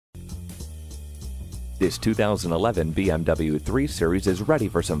This 2011 BMW 3 Series is ready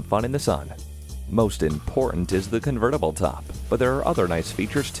for some fun in the sun. Most important is the convertible top, but there are other nice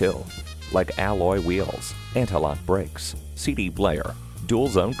features too, like alloy wheels, anti-lock brakes, CD player,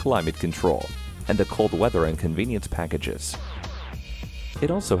 dual-zone climate control, and the cold weather and convenience packages.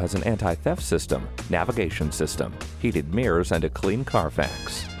 It also has an anti-theft system, navigation system, heated mirrors, and a clean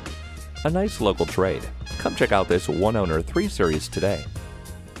CARFAX. A nice local trade. Come check out this one-owner 3 Series today.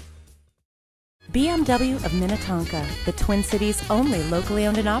 BMW of Minnetonka, the Twin Cities' only locally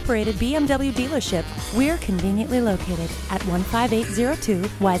owned and operated BMW dealership. We're conveniently located at 15802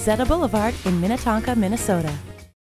 Wayzata Boulevard in Minnetonka, Minnesota.